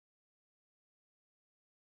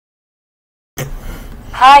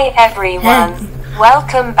Hi everyone,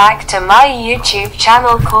 welcome back to my YouTube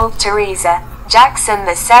channel called Teresa Jackson,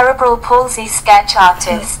 the Cerebral Palsy sketch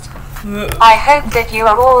artist. I hope that you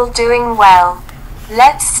are all doing well.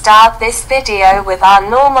 Let's start this video with our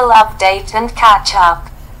normal update and catch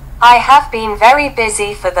up. I have been very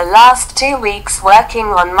busy for the last 2 weeks working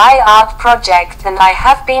on my art project, and I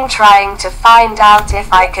have been trying to find out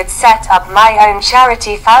if I could set up my own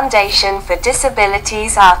charity foundation for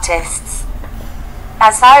disabilities artists,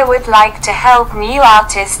 as I would like to help new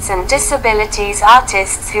artists and disabilities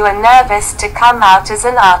artists who are nervous to come out as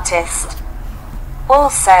an artist.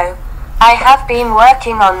 Also, I have been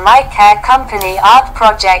working on my care company art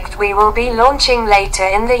project we will be launching later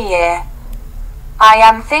in the year. I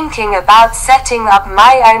am thinking about setting up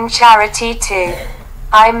my own charity too.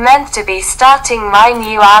 I'm meant to be starting my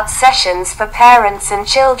new art sessions for parents and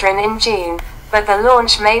children in June, but the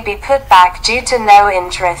launch may be put back due to no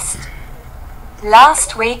interest.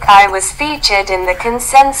 Last week I was featured in the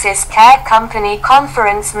Consensus Care Company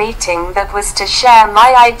conference meeting that was to share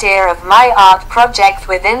my idea of my art project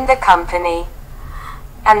within the company.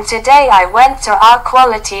 And today I went to our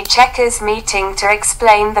quality checkers meeting to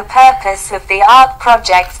explain the purpose of the art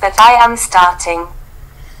project that I am starting.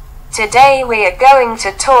 Today we are going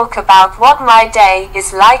to talk about what my day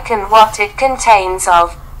is like and what it contains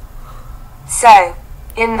of. So,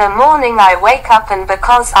 in the morning I wake up, and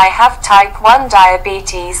because I have type 1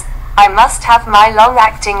 diabetes, I must have my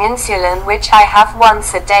long-acting insulin, which I have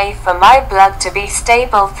once a day for my blood to be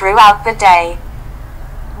stable throughout the day.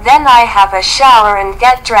 Then I have a shower and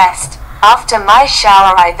get dressed. After my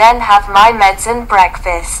shower I then have my meds and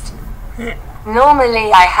breakfast.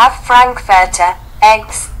 Normally I have frankfurter,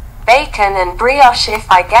 eggs, bacon and brioche.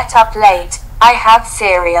 If I get up late, I have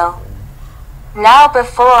cereal. Now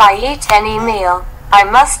before I eat any meal, I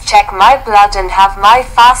must check my blood and have my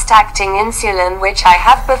fast-acting insulin, which I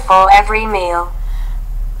have before every meal.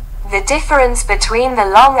 The difference between the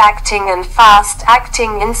long-acting and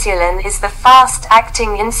fast-acting insulin is the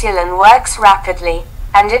fast-acting insulin works rapidly,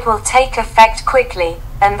 and it will take effect quickly,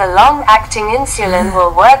 and the long-acting insulin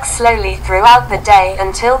will work slowly throughout the day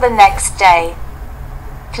until the next day.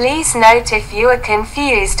 Please note, if you are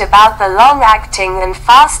confused about the long-acting and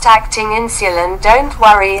fast-acting insulin, don't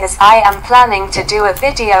worry, as I am planning to do a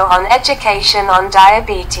video on education on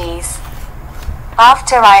diabetes.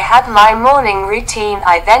 After I had my morning routine,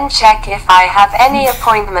 I then check if I have any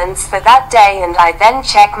appointments for that day, and I then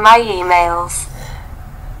check my emails.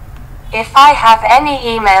 If I have any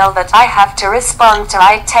email that I have to respond to,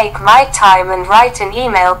 I take my time and write an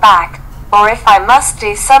email back. Or if I must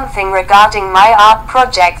do something regarding my art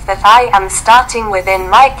project that I am starting within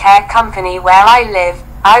my care company where I live,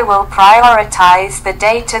 I will prioritize the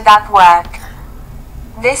day to that work.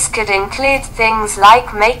 This could include things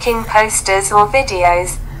like making posters or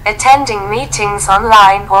videos, attending meetings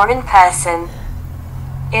online or in person.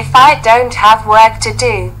 If I don't have work to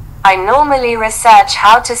do, I normally research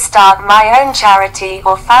how to start my own charity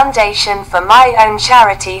or foundation for my own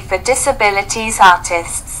charity for disabilities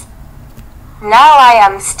artists. Now I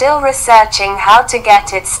am still researching how to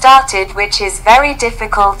get it started, which is very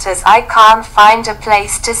difficult as I can't find a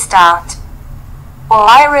place to start. Or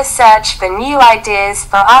I research for new ideas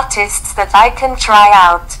for artists that I can try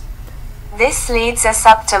out. This leads us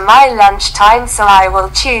up to my lunch time, so I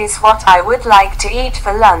will choose what I would like to eat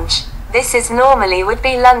for lunch. This is normally would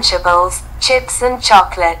be Lunchables, chips and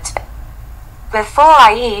chocolate. Before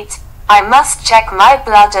I eat, I must check my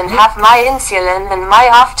blood and have my insulin and my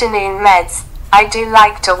afternoon meds. I do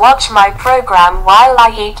like to watch my program while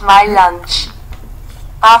I eat my lunch.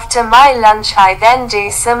 After my lunch I then do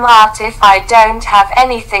some art if I don't have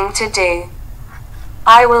anything to do.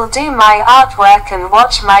 I will do my artwork and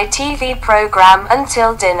watch my TV program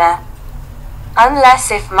until dinner.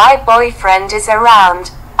 Unless if my boyfriend is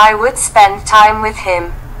around, I would spend time with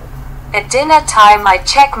him. At dinner time I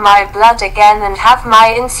check my blood again and have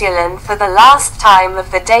my insulin for the last time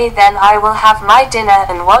of the day. Then I will have my dinner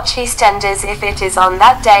and watch EastEnders if it is on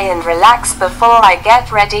that day, and relax before I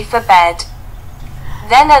get ready for bed.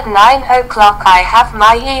 Then at 9 o'clock I have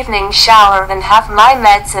my evening shower and have my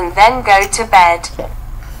meds and then go to bed.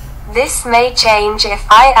 This may change if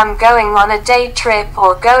I am going on a day trip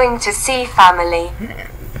or going to see family,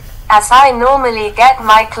 as I normally get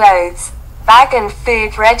my clothes, bag and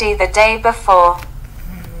food ready the day before.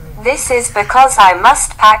 This is because I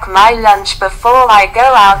must pack my lunch before I go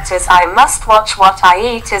out, as I must watch what I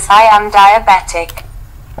eat as I am diabetic.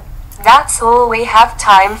 That's all we have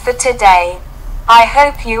time for today. I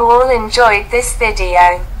hope you all enjoyed this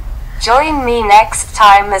video. Join me next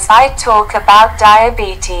time as I talk about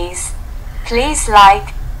diabetes. Please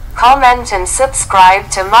like, comment and subscribe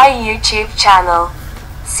to my YouTube channel.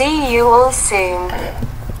 See you all soon.